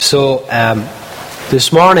So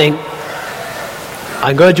this morning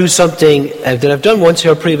I'm going to do something that I've done once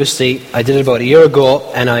here previously. I did it about a year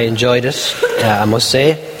ago and I enjoyed it, I must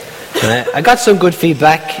say. I got some good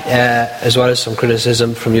feedback as well as some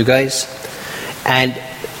criticism from you guys. And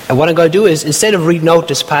what I'm going to do is, instead of reading out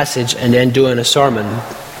this passage and then doing a sermon,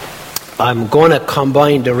 I'm going to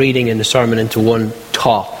combine the reading and the sermon into one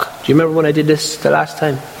talk. Do you remember when I did this the last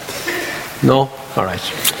time? No? All right.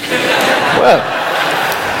 Well,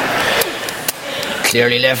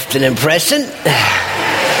 clearly left an impression.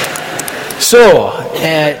 So,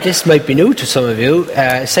 this might be new to some of you.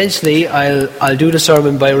 Essentially, I'll do the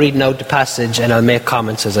sermon by reading out the passage and I'll make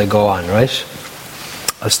comments as I go on, right?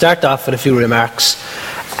 I'll start off with a few remarks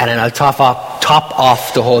and then I'll top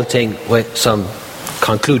off the whole thing with some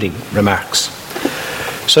concluding remarks.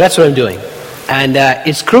 So that's what I'm doing. And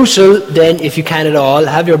it's crucial then, if you can at all,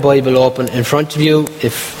 have your Bible open in front of you.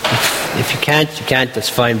 If you can't, that's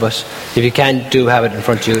fine, but if you can, do have it in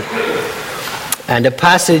front of you. And the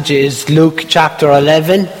passage is Luke chapter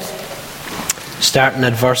 11, starting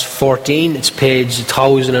at verse 14. It's page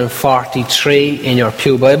 1043 in your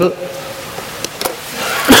Pew Bible.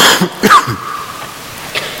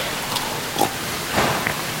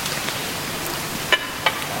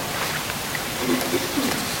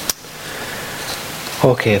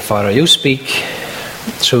 Okay, Father, you speak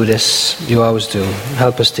through this. You always do.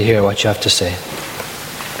 Help us to hear what you have to say.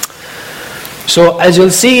 So, as you'll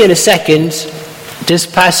see in a second, this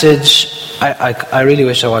passage, I really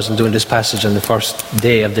wish I wasn't doing this passage on the first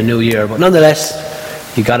day of the new year, but nonetheless,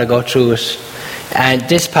 you got to go through it. And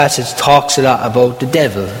this passage talks a lot about the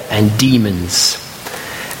devil and demons.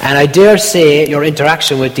 And I dare say your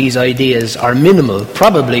interaction with these ideas are minimal.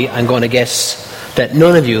 Probably, I'm going to guess, that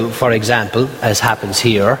none of you, for example, as happens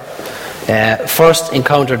here, first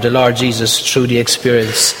encountered the Lord Jesus through the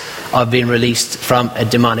experience of being released from a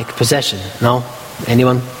demonic possession. No?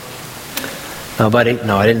 Anyone? Nobody?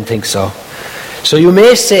 No, I didn't think so. So you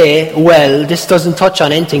may say, well, this doesn't touch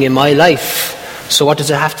on anything in my life, so what does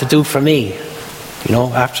it have to do for me? You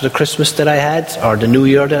know, after the Christmas that I had, or the New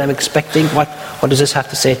Year that I'm expecting, what does this have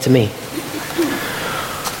to say to me?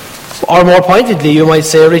 Or more pointedly, you might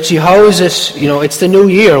say, Richie, how is it, it's the new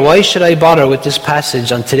year, why should I bother with this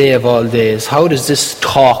passage on today of all days? How does this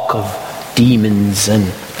talk of demons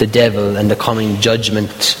and the devil and the coming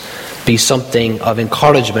judgment be something of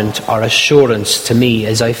encouragement or assurance to me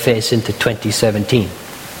as I face into 2017?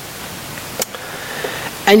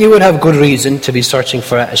 And you would have good reason to be searching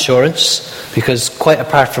for assurance, because quite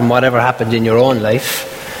apart from whatever happened in your own life,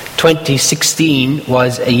 2016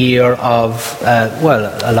 was a year of, a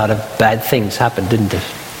lot of bad things happened, didn't it?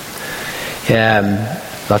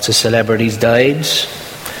 Lots of celebrities died.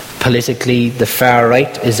 Politically, the far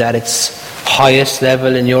right is at its highest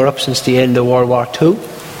level in Europe since the end of World War II.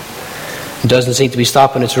 It doesn't seem to be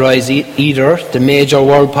stopping its rise either. The major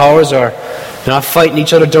world powers are not fighting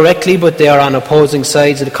each other directly, but they are on opposing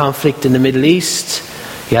sides of the conflict in the Middle East.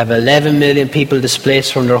 You have 11 million people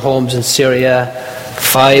displaced from their homes in Syria,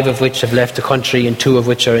 5 of which have left the country and 2 of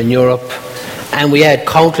which are in Europe. And we had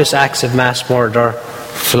countless acts of mass murder,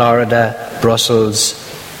 Florida, Brussels,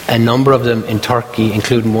 a number of them in Turkey,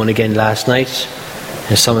 including one again last night,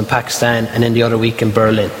 and some in Pakistan, and then the other week in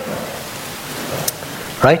Berlin.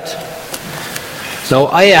 Right? Now,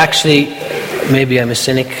 maybe I'm a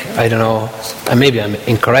cynic, I don't know, and maybe I'm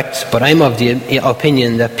incorrect, but I'm of the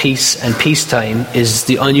opinion that peace and peacetime is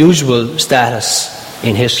the unusual status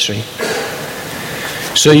in history.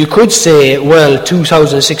 So you could say, well,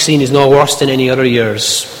 2016 is no worse than any other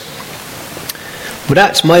years. But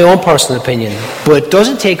that's my own personal opinion. But it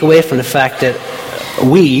doesn't take away from the fact that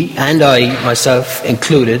we, and I, myself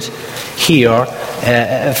included, here,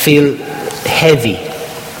 feel heavy.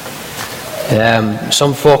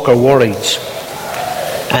 Some folk are worried.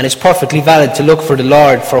 And it's perfectly valid to look for the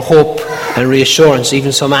Lord for hope and reassurance,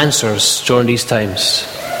 even some answers during these times.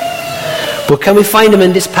 But can we find them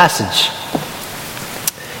in this passage?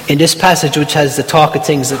 In this passage, which has the talk of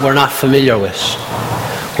things that we're not familiar with?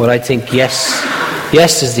 Well, I think yes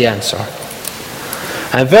is the answer.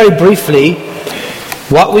 And very briefly,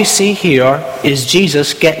 what we see here is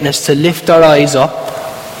Jesus getting us to lift our eyes up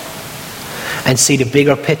and see the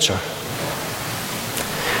bigger picture.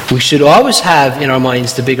 We should always have in our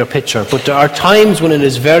minds the bigger picture, but there are times when it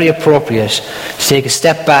is very appropriate to take a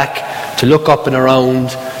step back, to look up and around,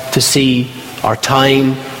 to see our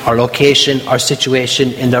time, our location, our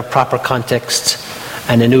situation in their proper context.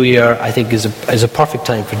 And the new year, I think, is a perfect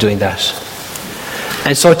time for doing that.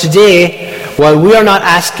 And so today, while we are not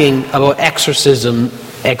asking about exorcisms,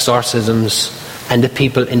 and the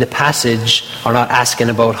people in the passage are not asking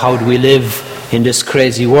about how do we live in this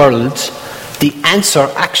crazy world, the answer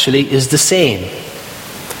actually is the same.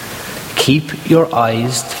 Keep your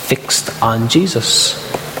eyes fixed on Jesus.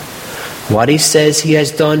 What he says he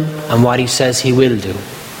has done and what he says he will do.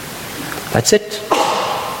 That's it.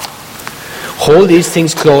 Hold these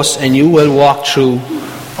things close and you will walk through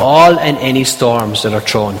all and any storms that are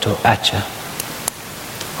thrown at you,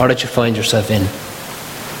 or that you find yourself in.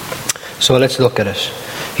 So let's look at it.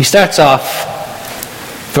 He starts off,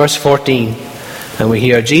 verse 14, and we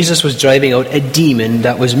hear, Jesus was driving out a demon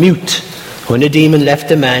that was mute. When the demon left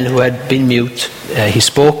the man who had been mute, he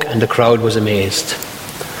spoke and the crowd was amazed.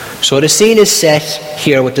 So the scene is set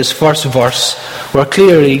here with this first verse, where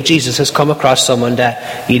clearly Jesus has come across someone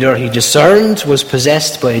that either he discerned was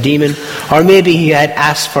possessed by a demon, or maybe he had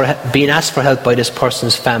been asked for help by this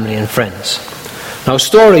person's family and friends. Now,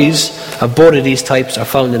 stories of both of these types are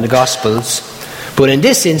found in the Gospels, but in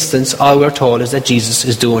this instance, all we're told is that Jesus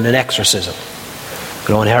is doing an exorcism.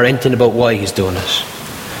 We don't hear anything about why he's doing it.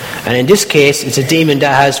 And in this case, it's a demon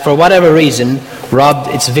that has, for whatever reason,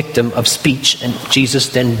 robbed its victim of speech, and Jesus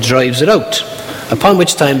then drives it out. Upon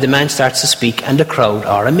which time the man starts to speak and the crowd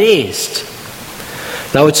are amazed.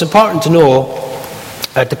 Now, it's important to know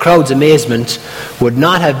that the crowd's amazement would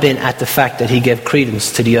not have been at the fact that he gave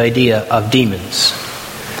credence to the idea of demons.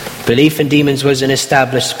 Belief in demons was an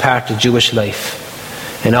established part of Jewish life.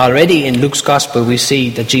 And already in Luke's Gospel we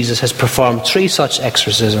see that Jesus has performed 3 such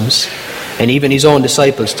exorcisms, and even his own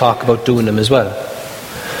disciples talk about doing them as well.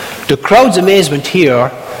 The crowd's amazement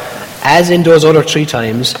here, as in those other 3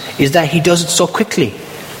 times, is that he does it so quickly,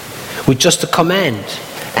 with just a command,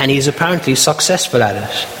 and he's apparently successful at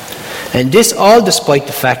it. And this all despite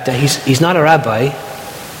the fact that he's not a rabbi,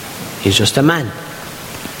 he's just a man.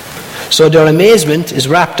 So their amazement is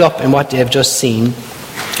wrapped up in what they have just seen,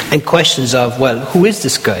 and questions of, well, who is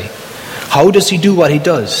this guy? How does he do what he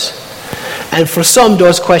does? And for some,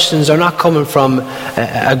 those questions are not coming from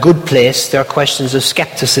a good place. They're questions of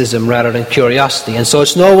skepticism rather than curiosity. And so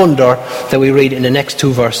it's no wonder that we read in the next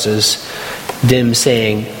 2 verses them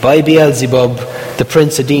saying, by Beelzebub, the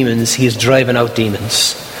prince of demons, he is driving out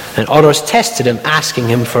demons. And others tested him, asking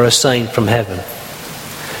him for a sign from heaven.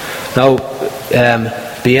 Now,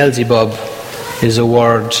 Beelzebub is a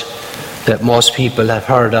word that most people have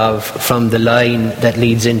heard of from the line that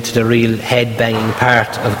leads into the real head-banging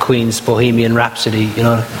part of Queen's Bohemian Rhapsody, you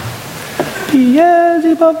know.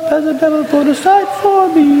 Beelzebub has a devil put aside for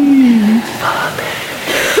me.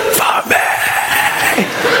 For me.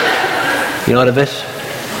 You know the bit?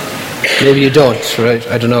 Maybe you don't, right?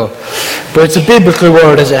 I don't know. But it's a biblical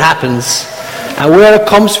word as it happens. And where it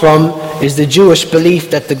comes from is the Jewish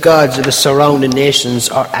belief that the gods of the surrounding nations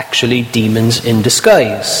are actually demons in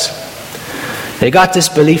disguise. They got this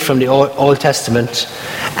belief from the Old Testament,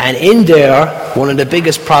 and in there, one of the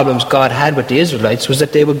biggest problems God had with the Israelites was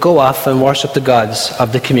that they would go off and worship the gods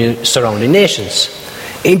of the surrounding nations,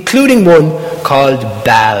 including one called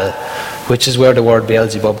Baal, which is where the word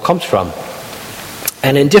Beelzebub comes from.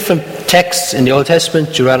 And in different texts in the Old Testament,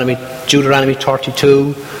 Deuteronomy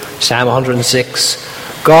 32, Psalm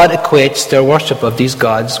 106, God equates their worship of these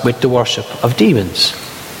gods with the worship of demons.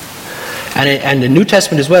 And in the New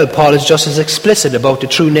Testament as well, Paul is just as explicit about the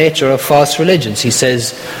true nature of false religions. He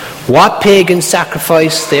says, what pagan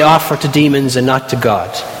sacrifice they offer to demons and not to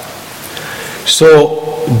God.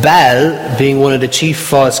 So Baal, being one of the chief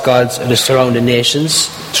false gods of the surrounding nations,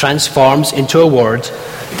 transforms into a word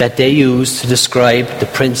that they use to describe the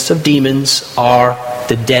prince of demons, or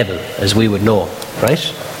the devil, as we would know,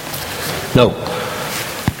 right? Now,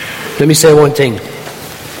 let me say one thing.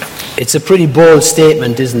 It's a pretty bold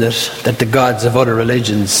statement, isn't it, that the gods of other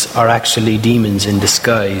religions are actually demons in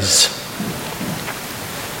disguise.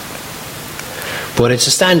 But it's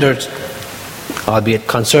a standard, albeit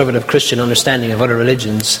conservative Christian understanding of other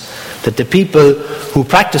religions, that the people who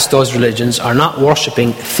practice those religions are not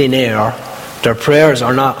worshipping thin air. Their prayers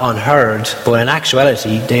are not unheard, but in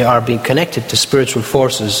actuality they are being connected to spiritual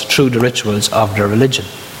forces through the rituals of their religion.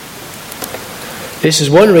 This is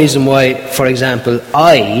one reason why, for example,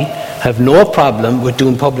 I have no problem with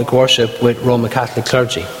doing public worship with Roman Catholic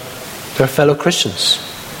clergy. They're fellow Christians.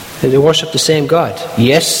 They worship the same God.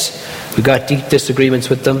 Yes, we got deep disagreements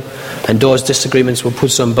with them, and those disagreements will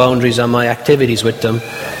put some boundaries on my activities with them,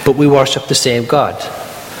 but we worship the same God.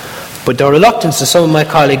 But the reluctance of some of my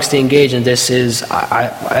colleagues to engage in this is,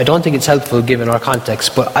 I don't think it's helpful given our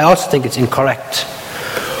context, but I also think it's incorrect.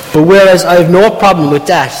 But whereas I have no problem with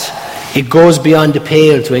that, it goes beyond the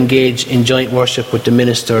pale to engage in joint worship with the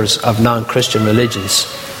ministers of non-Christian religions.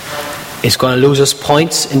 It's going to lose us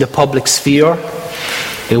points in the public sphere.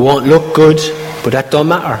 It won't look good, but that don't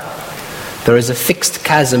matter. There is a fixed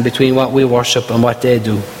chasm between what we worship and what they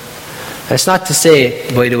do. That's not to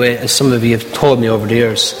say, by the way, as some of you have told me over the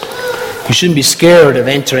years, you shouldn't be scared of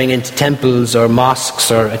entering into temples or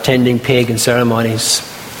mosques or attending pagan ceremonies.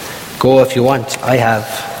 Go if you want. I have.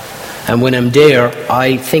 And when I'm there,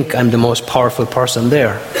 I think I'm the most powerful person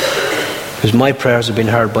there, because my prayers have been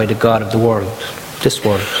heard by the God of the world, this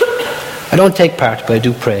world. I don't take part, but I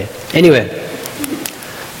do pray. Anyway,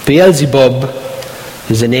 Beelzebub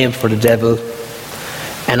is a name for the devil.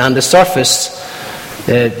 And on the surface,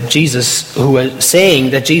 Jesus, who was saying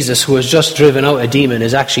that Jesus, who has just driven out a demon,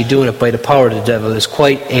 is actually doing it by the power of the devil, is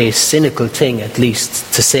quite a cynical thing, at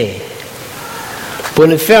least, to say. But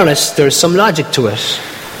in fairness, there's some logic to it.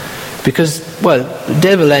 Because, well, the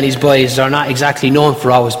devil and his boys are not exactly known for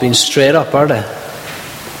always being straight up, are they?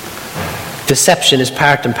 Deception is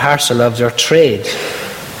part and parcel of their trade.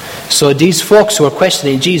 So these folks who are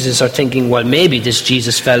questioning Jesus are thinking, well, maybe this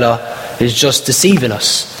Jesus fella is just deceiving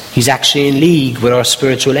us. He's actually in league with our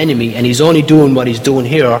spiritual enemy, and he's only doing what he's doing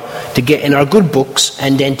here to get in our good books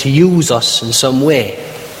and then to use us in some way.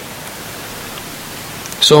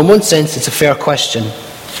 So in one sense, it's a fair question.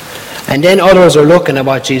 And then others are looking at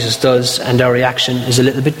what Jesus does, and their reaction is a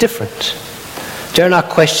little bit different. They're not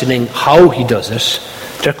questioning how he does it,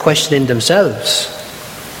 they're questioning themselves.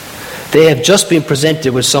 They have just been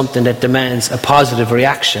presented with something that demands a positive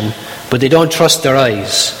reaction, but they don't trust their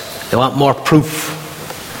eyes. They want more proof.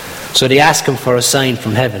 So they ask him for a sign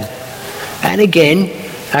from heaven. And again,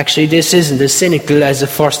 actually this isn't as cynical as it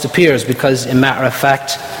first appears, because in matter of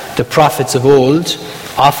fact, the prophets of old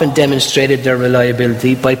often demonstrated their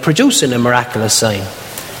reliability by producing a miraculous sign.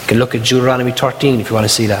 You can look at Deuteronomy 13 if you want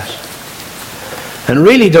to see that. And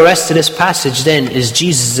really the rest of this passage then is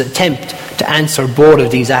Jesus' attempt to answer both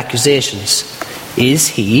of these accusations. Is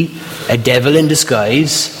he a devil in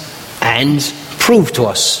disguise? And prove to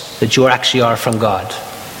us that you actually are from God.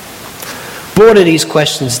 Both of these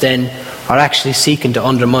questions then are actually seeking to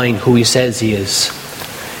undermine who he says he is.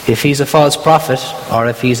 If he's a false prophet, or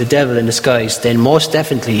if he's a devil in disguise, then most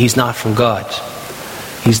definitely he's not from God.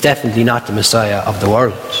 He's definitely not the Messiah of the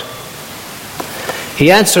world. He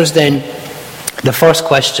answers then the first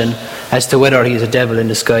question as to whether he's a devil in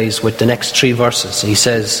disguise with the next 3 verses. He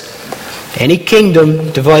says, any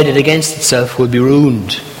kingdom divided against itself will be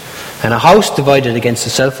ruined, and a house divided against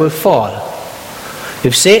itself will fall.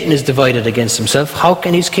 If Satan is divided against himself, how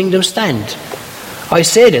can his kingdom stand? I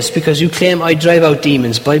say this because you claim I drive out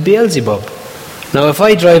demons by Beelzebub. Now if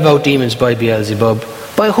I drive out demons by Beelzebub,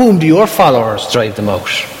 by whom do your followers drive them out?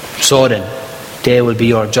 So then, they will be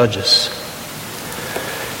your judges.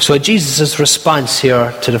 So Jesus' response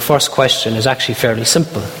here to the first question is actually fairly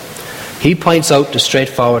simple. He points out the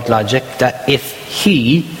straightforward logic that if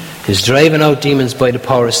he is driving out demons by the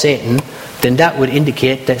power of Satan, then that would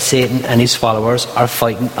indicate that Satan and his followers are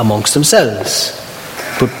fighting amongst themselves.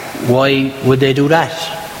 But why would they do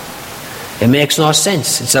that? It makes no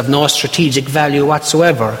sense. It's of no strategic value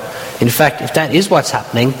whatsoever. In fact, if that is what's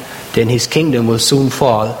happening, then his kingdom will soon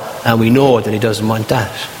fall, and we know that he doesn't want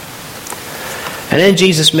that. And then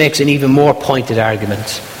Jesus makes an even more pointed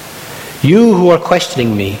argument. You who are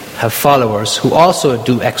questioning me have followers who also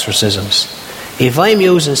do exorcisms. If I'm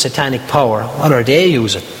using satanic power, what are they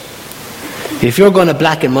using? If you're going to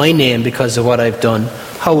blacken my name because of what I've done,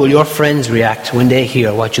 how will your friends react when they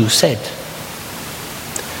hear what you said?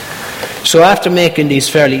 So after making these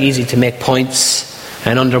fairly easy to make points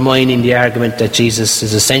and undermining the argument that Jesus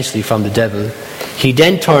is essentially from the devil, he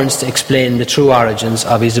then turns to explain the true origins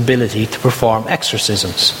of his ability to perform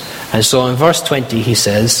exorcisms. And so in verse 20 he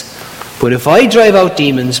says, but if I drive out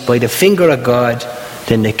demons by the finger of God,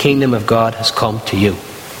 then the kingdom of God has come to you.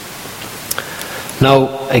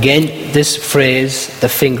 Now, again, this phrase, the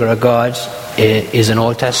finger of God, is an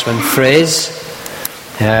Old Testament phrase.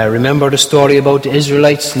 Remember the story about the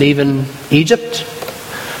Israelites leaving Egypt?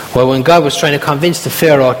 Well, when God was trying to convince the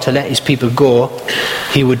Pharaoh to let his people go,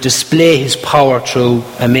 he would display his power through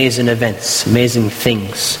amazing events, amazing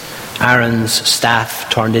things. Aaron's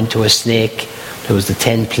staff turned into a snake. There was the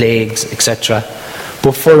 10 plagues, etc.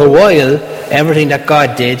 But for a while, everything that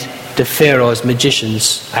God did, the Pharaoh's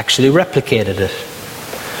magicians actually replicated it.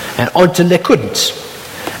 And until they couldn't.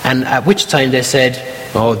 And at which time they said,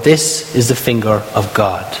 oh, this is the finger of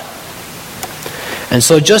God. And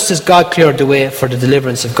so just as God cleared the way for the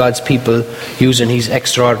deliverance of God's people using his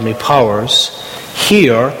extraordinary powers,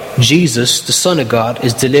 here Jesus, the Son of God,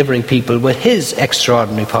 is delivering people with his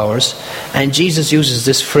extraordinary powers. And Jesus uses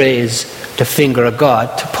this phrase, the finger of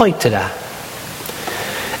God, to point to that.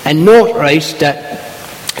 And note, right,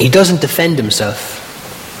 that he doesn't defend himself.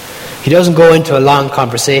 He doesn't go into a long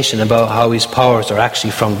conversation about how his powers are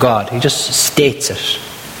actually from God. He just states it.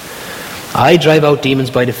 I drive out demons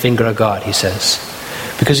by the finger of God, he says.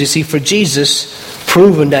 Because you see, for Jesus,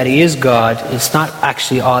 proving that he is God, it's not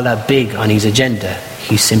actually all that big on his agenda.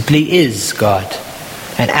 He simply is God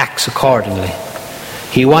and acts accordingly.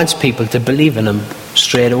 He wants people to believe in him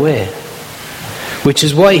straight away. Which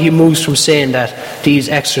is why he moves from saying that these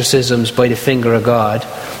exorcisms by the finger of God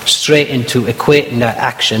straight into equating that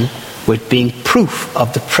action with being proof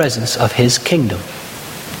of the presence of his kingdom.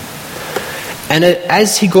 And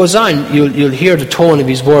as he goes on, you'll hear the tone of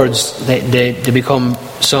his words. They become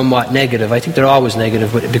somewhat negative. I think they're always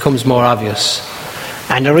negative, but it becomes more obvious.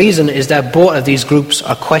 And the reason is that both of these groups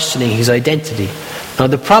are questioning his identity. Now,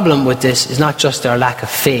 the problem with this is not just their lack of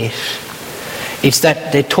faith. It's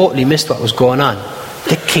that they totally missed what was going on.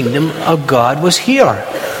 The kingdom of God was here.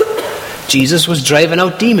 Jesus was driving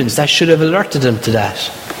out demons. That should have alerted them to that.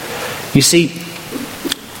 You see,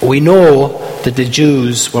 we know that the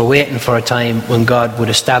Jews were waiting for a time when God would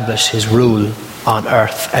establish his rule on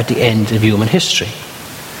earth at the end of human history.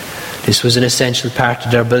 This was an essential part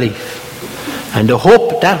of their belief. And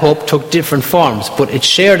that hope took different forms, but it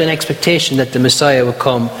shared an expectation that the Messiah would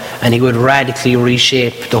come and he would radically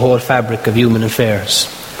reshape the whole fabric of human affairs.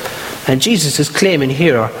 And Jesus is claiming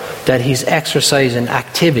here that his exercising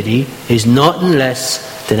activity is nothing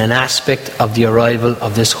less than an aspect of the arrival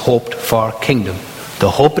of this hoped-for kingdom. The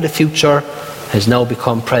hope of the future has now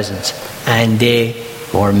become present, and they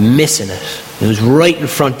were missing it. It was right in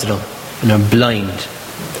front of them, and they're blind.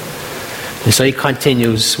 And so he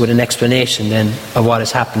continues with an explanation then of what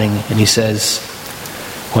is happening, and he says,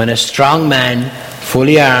 when a strong man,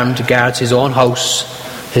 fully armed, guards his own house,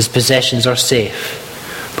 his possessions are safe.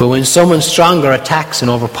 But when someone stronger attacks and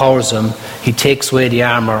overpowers him, he takes away the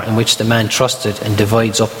armour in which the man trusted and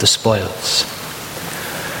divides up the spoils.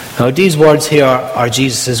 Now, these words here are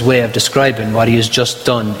Jesus' way of describing what he has just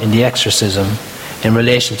done in the exorcism in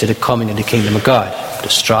relation to the coming of the kingdom of God. The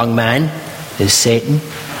strong man is Satan.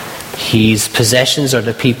 His possessions are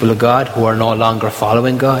the people of God who are no longer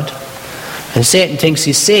following God. And Satan thinks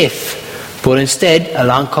he's safe, but instead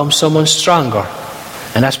along comes someone stronger,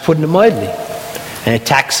 and that's putting it mildly, and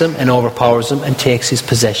attacks him and overpowers him and takes his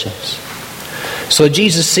possessions. So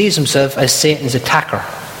Jesus sees himself as Satan's attacker.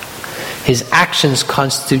 His actions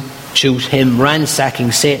constitute him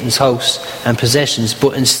ransacking Satan's house and possessions,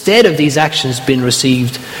 but instead of these actions being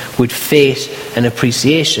received with faith and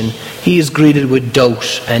appreciation, he is greeted with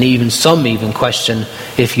doubt, and some even question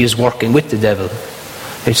if he is working with the devil.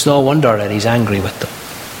 It's no wonder that he's angry with them.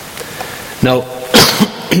 Now,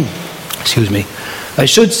 excuse me, I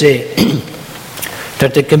should say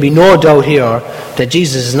that there can be no doubt here that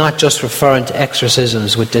Jesus is not just referring to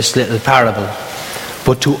exorcisms with this little parable,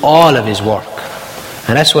 but to all of his work.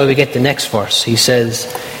 And that's why we get the next verse. He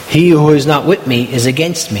says, he who is not with me is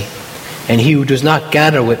against me, and he who does not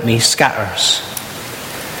gather with me scatters.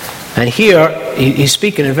 And here he's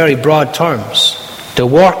speaking in very broad terms. The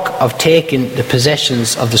work of taking the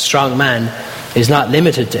possessions of the strong man is not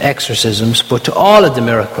limited to exorcisms, but to all of the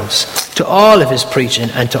miracles, to all of his preaching,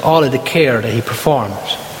 and to all of the care that he performed.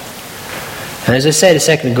 And as I said a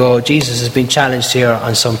second ago, Jesus has been challenged here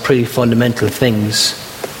on some pretty fundamental things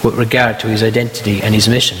with regard to his identity and his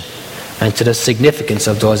mission, and to the significance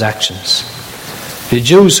of those actions. The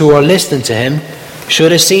Jews who were listening to him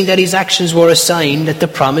should have seen that his actions were a sign that the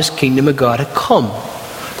promised kingdom of God had come.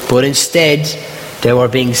 But instead, they were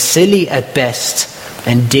being silly at best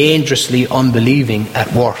and dangerously unbelieving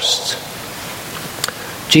at worst.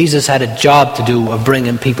 Jesus had a job to do of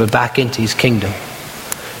bringing people back into his kingdom.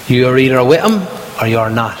 You're either with him or you're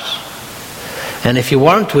not. And if you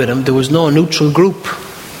weren't with him, there was no neutral group.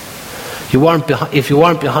 If you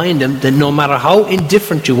weren't behind him, then no matter how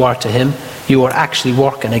indifferent you were to him, you were actually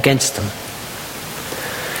working against him.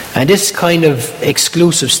 And this kind of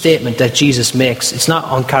exclusive statement that Jesus makes, it's not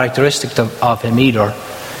uncharacteristic of him either.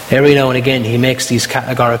 Every now and again he makes these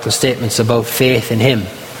categorical statements about faith in him.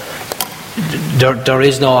 There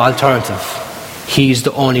is no alternative. He's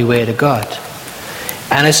the only way to God.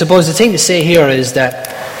 And I suppose the thing to say here is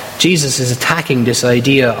that Jesus is attacking this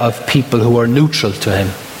idea of people who are neutral to him.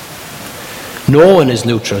 No one is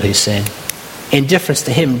neutral, he's saying. Indifference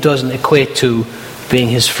to him doesn't equate to being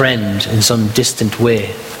his friend in some distant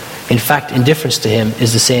way. In fact, indifference to him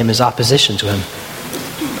is the same as opposition to him.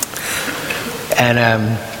 And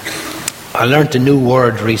I learned a new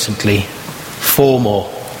word recently, FOMO.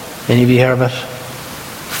 Any of you heard of it?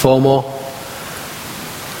 FOMO?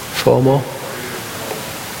 FOMO?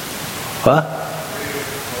 What?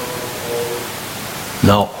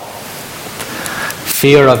 No.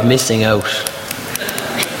 Fear of missing out.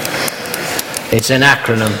 It's an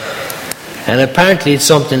acronym. And apparently it's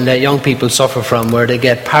something that young people suffer from, where they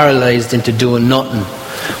get paralyzed into doing nothing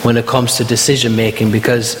when it comes to decision making,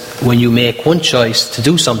 because when you make one choice to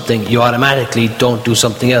do something, you automatically don't do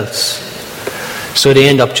something else. So they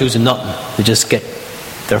end up choosing nothing. They just get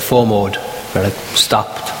their FOMO'd, or like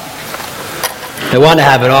stopped. They want to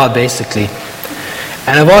have it all, basically.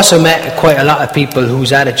 And I've also met quite a lot of people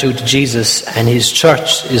whose attitude to Jesus and his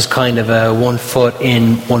church is kind of a 1 foot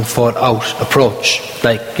in, 1 foot out approach.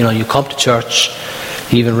 Like, you come to church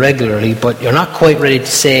even regularly, but you're not quite ready to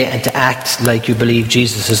say and to act like you believe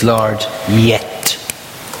Jesus is Lord yet.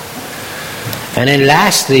 And then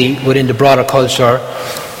lastly, within the broader culture,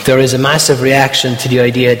 there is a massive reaction to the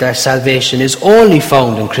idea that salvation is only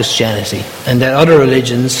found in Christianity, and that other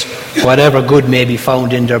religions, whatever good may be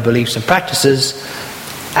found in their beliefs and practices,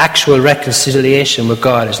 actual reconciliation with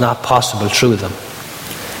God is not possible through them.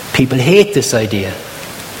 People hate this idea.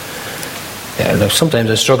 Yeah, sometimes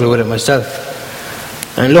I struggle with it myself.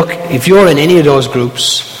 And look, if you're in any of those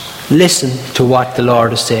groups, listen to what the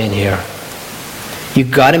Lord is saying here.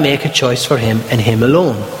 You've got to make a choice for him and him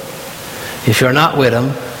alone. If you're not with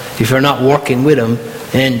him, if you're not working with him,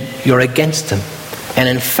 then you're against him. And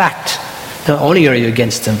in fact, not only are you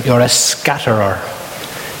against him, you're a scatterer.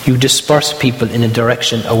 You disperse people in a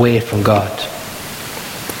direction away from God.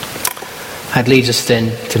 That leads us then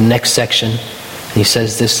to the next section. And he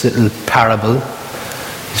says this little parable.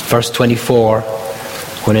 It's verse 24.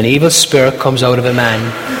 When an evil spirit comes out of a man,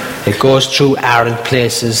 it goes through arid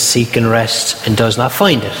places seeking rest and does not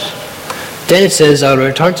find it. Then it says, I will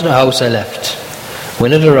return to the house I left.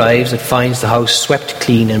 When it arrives, it finds the house swept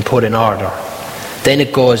clean and put in order. Then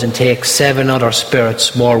it goes and takes 7 other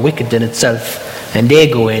spirits more wicked than itself, and they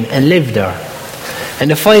go in and live there.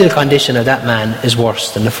 And the final condition of that man is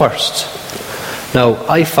worse than the first. Now,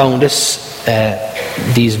 I found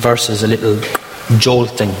these verses a little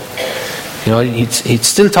jolting. He's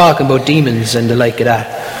still talking about demons and the like of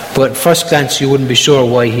that, but at first glance you wouldn't be sure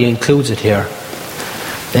why he includes it here.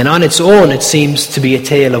 And on its own it seems to be a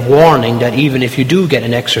tale of warning that even if you do get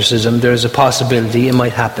an exorcism, there is a possibility it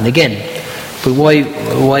might happen again. But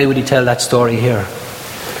why would he tell that story here?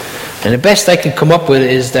 And the best I could come up with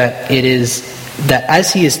is that it is that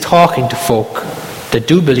as he is talking to folk that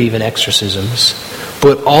do believe in exorcisms,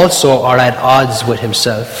 but also are at odds with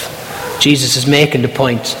himself, Jesus is making the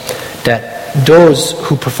point that those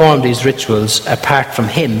who perform these rituals apart from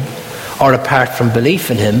him, or apart from belief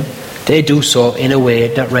in him, they do so in a way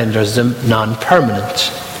that renders them non-permanent.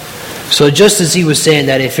 So just as he was saying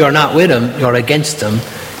that if you're not with him, you're against him,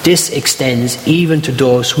 this extends even to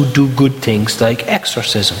those who do good things like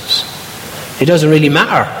exorcisms. It doesn't really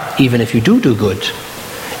matter, even if you do good.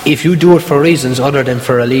 If you do it for reasons other than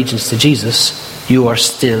for allegiance to Jesus, you are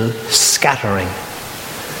still scattering.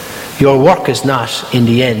 Your work is not, in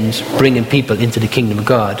the end, bringing people into the kingdom of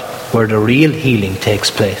God, where the real healing takes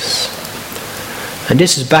place. And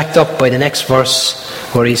this is backed up by the next verse,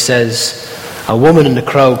 where he says, a woman in the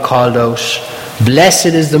crowd called out, "Blessed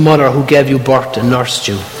is the mother who gave you birth and nursed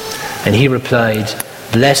you." And he replied,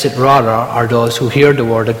 "Blessed rather are those who hear the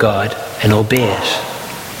word of God and obey it."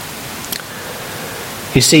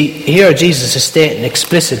 You see, here Jesus is stating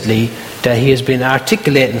explicitly that he has been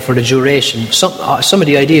articulating for the duration, some of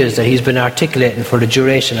the ideas that he's been articulating for the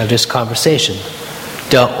duration of this conversation.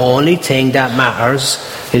 The only thing that matters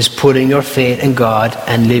is putting your faith in God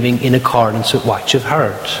and living in accordance with what you've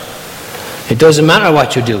heard. It doesn't matter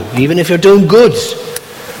what you do, even if you're doing good.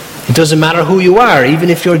 It doesn't matter who you are, even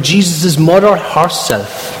if you're Jesus' mother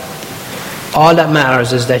herself. All that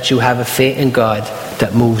matters is that you have a faith in God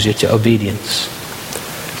that moves you to obedience.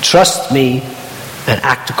 Trust me and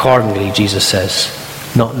act accordingly, Jesus says.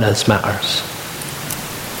 Nothing else matters.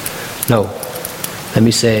 Now, let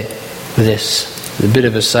me say this. It's a bit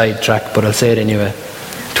of a sidetrack, but I'll say it anyway.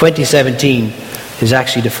 2017 is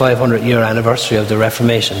actually the 500-year anniversary of the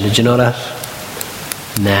Reformation. Did you know that?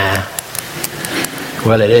 Nah.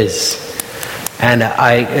 Well, it is. And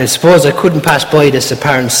I suppose I couldn't pass by this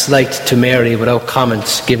apparent slight to Mary without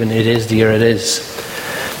comment, given it is the year it is.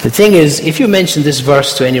 The thing is, if you mention this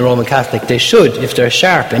verse to any Roman Catholic, they should, if they're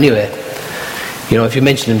sharp anyway. If you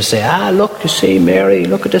mention them, say, look, you see, Mary,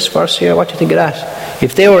 look at this verse here, what do you think of that?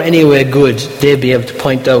 If they were anyway good, they'd be able to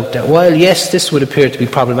point out that, while yes, this would appear to be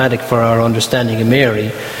problematic for our understanding of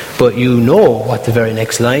Mary, but you know what the very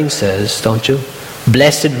next line says, don't you?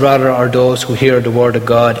 Blessed rather are those who hear the word of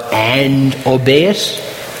God and obey it.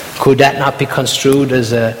 Could that not be construed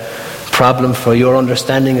as a problem for your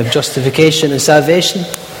understanding of justification and salvation?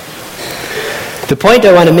 The point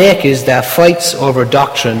I want to make is that fights over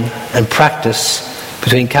doctrine and practice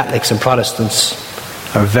between Catholics and Protestants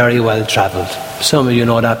are very well travelled. Some of you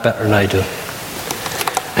know that better than I do.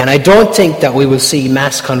 And I don't think that we will see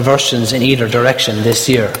mass conversions in either direction this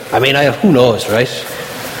year. I mean, who knows, right?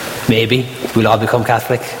 Maybe we'll all become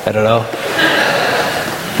Catholic. I don't know.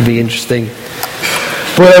 It'd be interesting.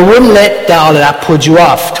 But I wouldn't let all of that put you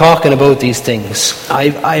off talking about these things.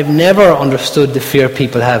 I've never understood the fear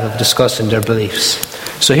people have of discussing their beliefs.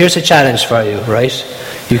 So here's a challenge for you, right?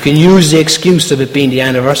 You can use the excuse of it being the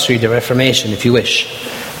anniversary of the Reformation if you wish.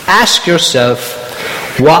 Ask yourself,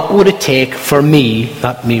 what would it take for me,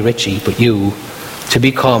 not me Richie, but you, to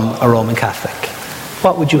become a Roman Catholic?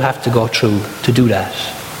 What would you have to go through to do that?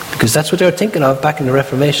 Because that's what they were thinking of back in the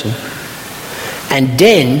Reformation. And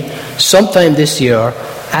then, sometime this year,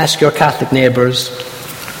 ask your Catholic neighbours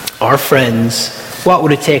or friends, what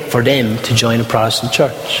would it take for them to join a Protestant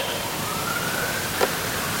church?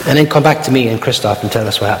 And then come back to me and Christoph and tell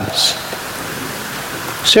us what happens.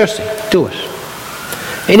 Seriously, do it.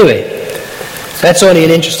 Anyway, that's only an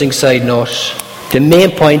interesting side note. The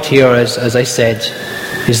main point here, as I said,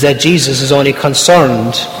 is that Jesus is only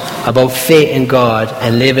concerned about faith in God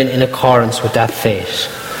and living in accordance with that faith.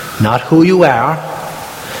 Not who you are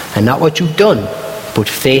and not what you've done, but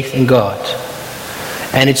faith in God.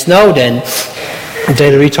 And it's now then that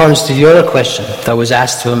he returns to the other question that was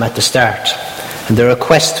asked of him at the start, and the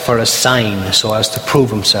request for a sign so as to prove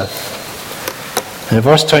himself. And in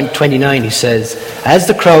verse 29 he says, as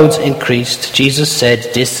the crowds increased, Jesus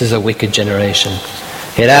said, this is a wicked generation.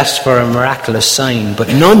 It asked for a miraculous sign, but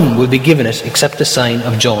none will be given it except the sign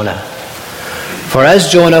of Jonah. For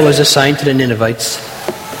as Jonah was a sign to the Ninevites,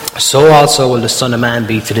 so also will the Son of Man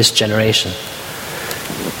be to this generation.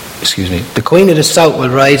 The Queen of the South will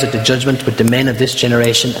rise at the judgment with the men of this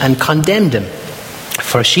generation and condemn them.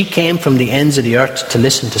 For she came from the ends of the earth to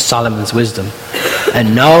listen to Solomon's wisdom.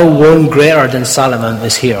 And now one greater than Solomon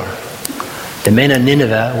is here. The men of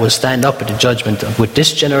Nineveh will stand up at the judgment with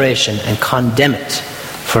this generation and condemn it.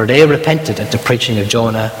 For they repented at the preaching of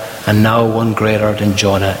Jonah, and now one greater than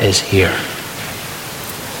Jonah is here.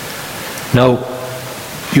 Now,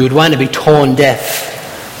 you would want to be tone deaf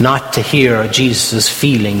not to hear Jesus'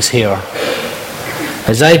 feelings here.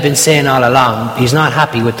 As I've been saying all along, he's not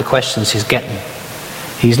happy with the questions he's getting.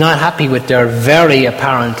 He's not happy with their very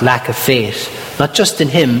apparent lack of faith, not just in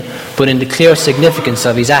him, but in the clear significance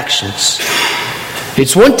of his actions.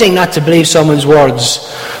 It's one thing not to believe someone's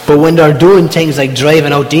words, but when they're doing things like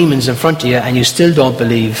driving out demons in front of you and you still don't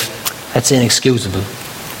believe, that's inexcusable.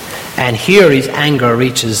 And here his anger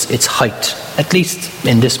reaches its height, at least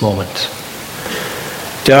in this moment.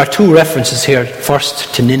 There are two references here,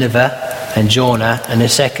 first to Nineveh and Jonah, and the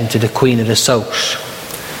second to the Queen of the South.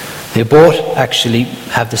 They both actually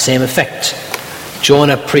have the same effect.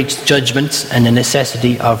 Jonah preached judgment and the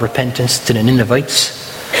necessity of repentance to the Ninevites,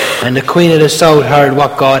 and the Queen of the South heard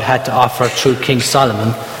what God had to offer through King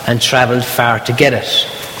Solomon and travelled far to get it.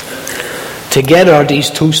 Together,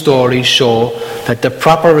 these two stories show that the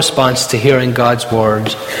proper response to hearing God's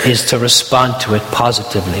word is to respond to it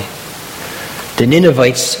positively. The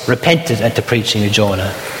Ninevites repented at the preaching of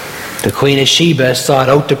Jonah. The Queen of Sheba sought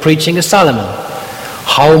out the preaching of Solomon.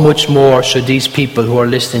 How much more should these people who are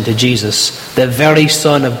listening to Jesus, the very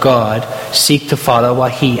Son of God, seek to follow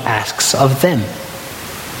what he asks of them?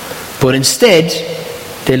 But instead,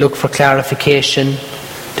 they look for clarification,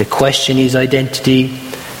 they question his identity,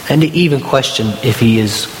 and they even question if he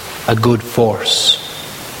is a good force.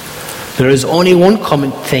 There is only one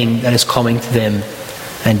common thing that is coming to them,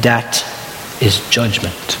 and that is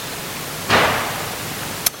judgment.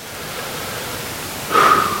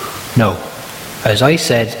 Now, as I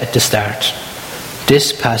said at the start,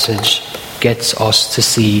 this passage gets us to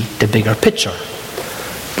see the bigger picture.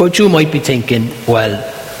 But you might be thinking, well,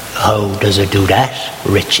 how does it do that,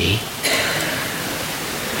 Richie?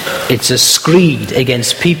 It's a screed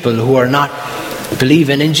against people who are not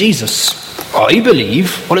believing in Jesus. I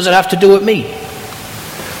believe. What does it have to do with me?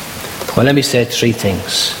 Well, let me say three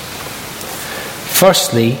things.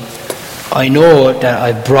 Firstly, I know that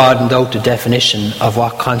I've broadened out the definition of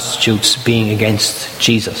what constitutes being against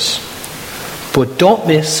Jesus. But don't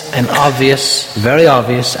miss an obvious, very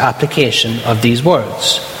obvious application of these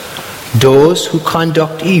words. Those who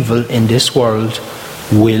conduct evil in this world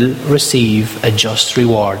will receive a just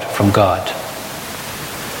reward from God.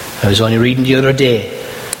 I was only reading the other day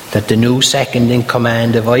that the new second in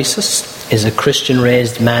command of ISIS is a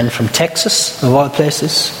Christian-raised man from Texas, of all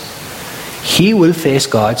places. He will face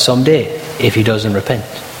God someday if he doesn't repent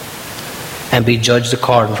and be judged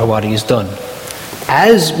according to what he has done.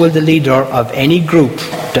 As will the leader of any group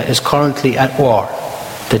that is currently at war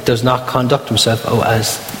that does not conduct himself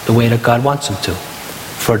as the way that God wants him to.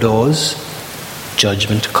 For those,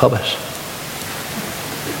 judgment cometh.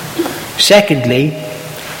 Secondly,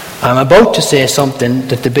 I'm about to say something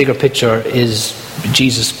that the bigger picture is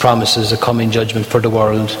Jesus promises a coming judgment for the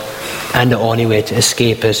world, and the only way to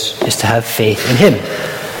escape it is to have faith in him.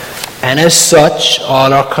 And as such,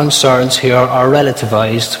 all our concerns here are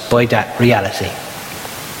relativized by that reality.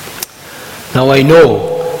 Now I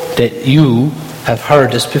know that you have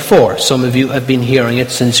heard this before. Some of you have been hearing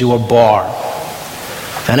it since you were born.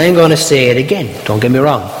 And I'm going to say it again, don't get me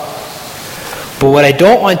wrong. But what I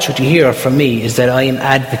don't want you to hear from me is that I am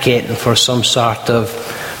advocating for some sort of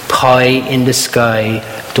pie in the sky,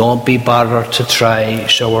 don't be bothered to try,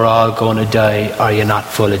 sure we're all going to die, are you not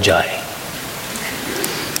full of joy?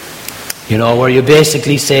 You know, where you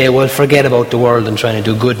basically say, well, forget about the world and trying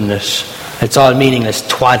to do good in it. It's all meaningless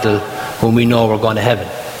twaddle when we know we're going to heaven.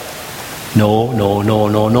 No.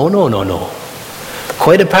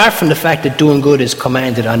 Quite apart from the fact that doing good is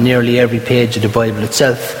commanded on nearly every page of the Bible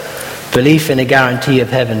itself, belief in a guarantee of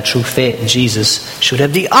heaven through faith in Jesus should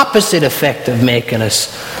have the opposite effect of making us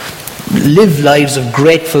live lives of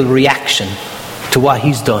grateful reaction to what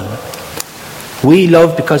he's done. We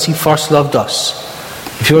love because he first loved us.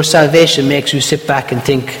 If your salvation makes you sit back and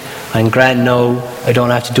think, I'm grand now, I don't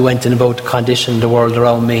have to do anything about the condition of the world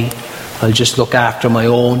around me, I'll just look after my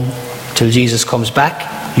own till Jesus comes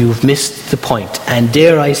back, you've missed the point. And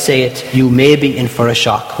dare I say it, you may be in for a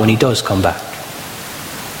shock when he does come back.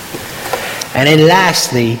 And then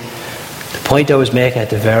lastly, the point I was making at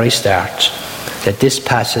the very start, that this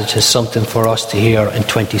passage has something for us to hear in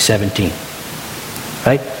 2017.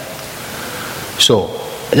 Right? So,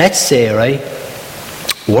 let's say, right,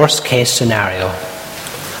 worst case scenario,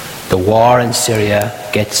 the war in Syria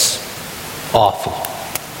gets awful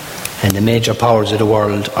and the major powers of the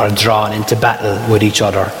world are drawn into battle with each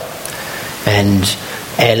other, and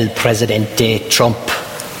El Presidente Trump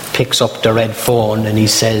picks up the red phone and he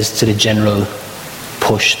says to the general,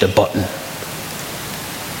 push the button.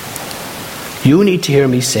 You need to hear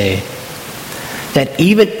me say that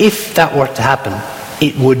even if that were to happen,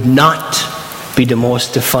 it would not be the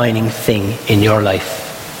most defining thing in your life.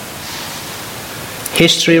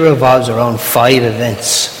 History revolves around 5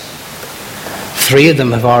 events. 3 of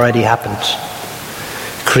them have already happened.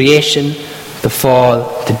 Creation, the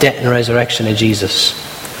fall, the death and resurrection of Jesus.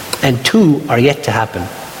 And 2 are yet to happen.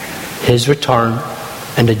 His return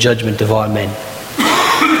and the judgment of all men.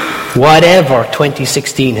 Whatever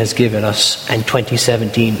 2016 has given us and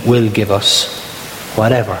 2017 will give us,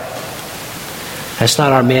 whatever. That's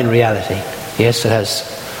not our main reality. Yes, it has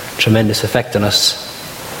tremendous effect on us.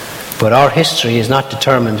 But our history is not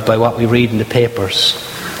determined by what we read in the papers.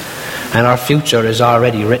 And our future is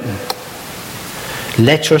already written.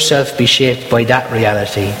 Let yourself be shaped by that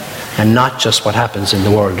reality and not just what happens in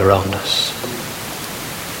the world around us.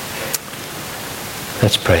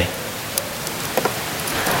 Let's pray.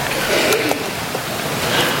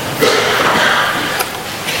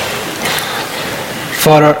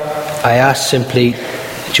 Father, I ask simply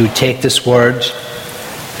that you take this word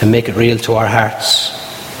and make it real to our hearts.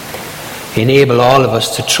 Enable all of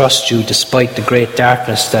us to trust you despite the great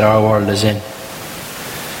darkness that our world is in.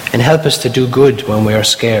 And help us to do good when we are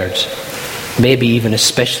scared, maybe even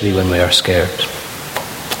especially when we are scared.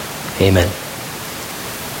 Amen.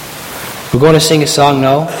 We're going to sing a song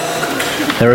now.